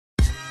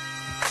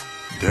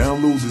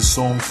Download the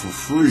song for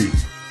free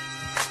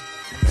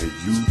at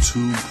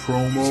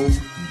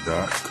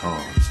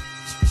youtubepromo.com.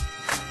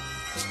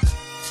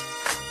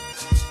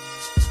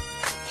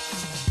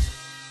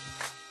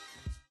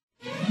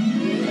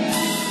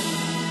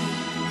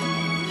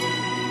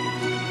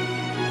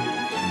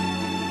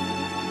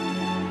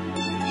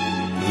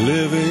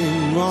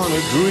 Living on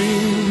a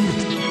dream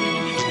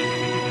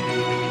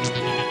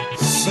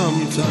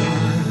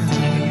sometimes.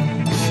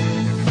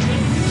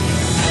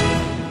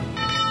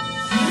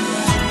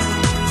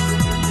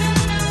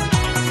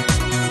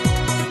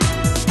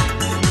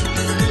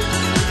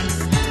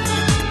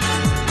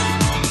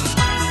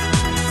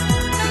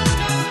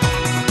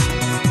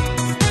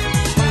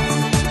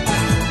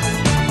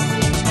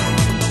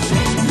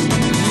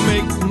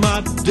 Make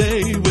my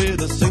day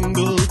with a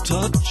single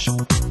touch.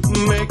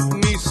 Make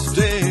me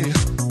stay,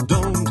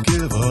 don't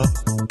give up.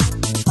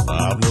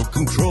 I've no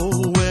control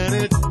when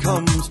it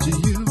comes to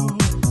you.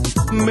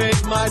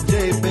 Make my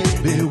day,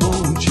 baby,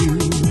 won't you?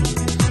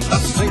 A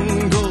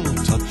single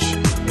touch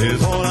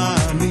is all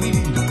I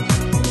need.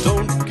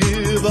 Don't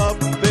give up,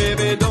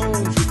 baby,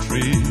 don't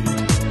retreat.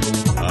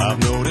 I've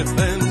no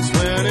defense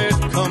when it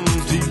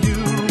comes to you.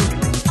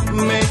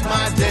 Make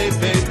my day,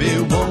 baby,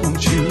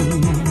 won't you?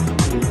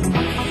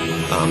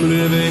 I'm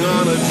living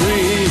on a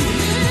dream,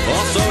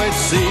 or so it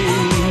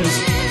seems.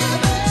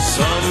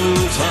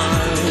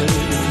 Sometimes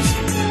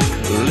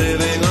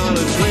living on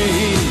a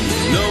dream,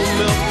 no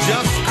milk,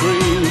 just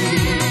cream.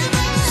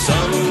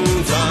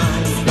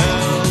 Sometimes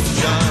bells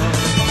chime.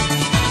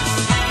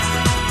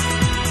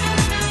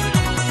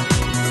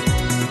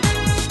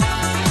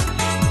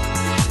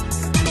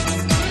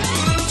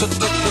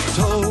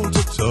 Toe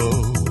to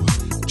toe,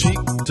 cheek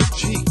to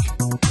cheek.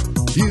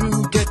 You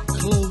get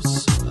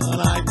close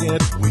and I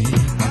get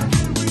weak.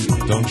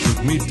 Don't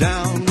shoot me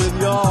down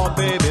with your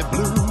baby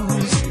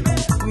blues.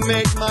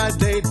 Make my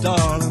day,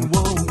 darling,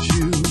 won't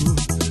you?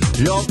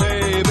 Your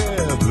baby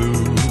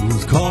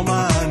blues, call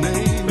my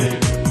name.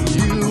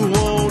 You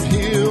won't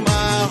hear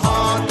my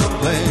heart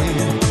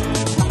complain.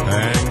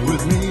 Hang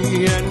with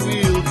me and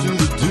we'll do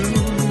the do.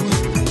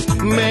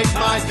 Make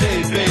my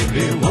day,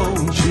 baby,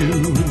 won't you?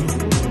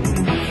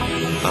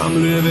 I'm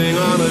living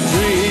on a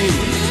dream,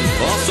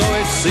 or so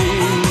it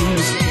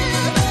seems.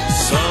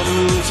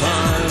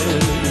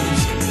 Sometimes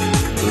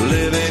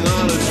living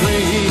on a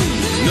dream,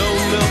 no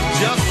milk,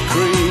 just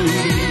cream.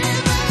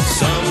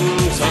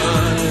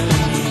 Sometimes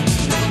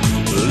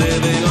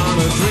living on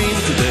a dream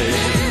today,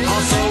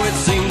 or so it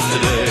seems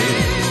today.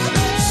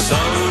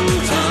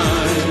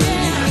 Sometimes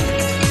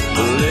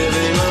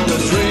living on a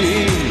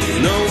dream,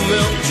 no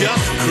milk,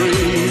 just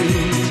cream.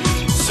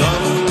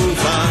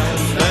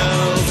 Sometimes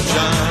bells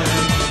chime.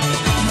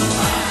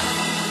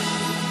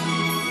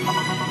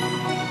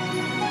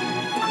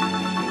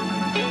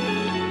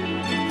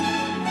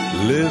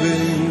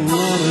 Living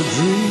on a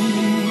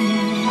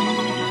dream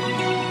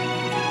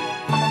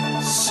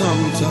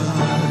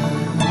sometimes.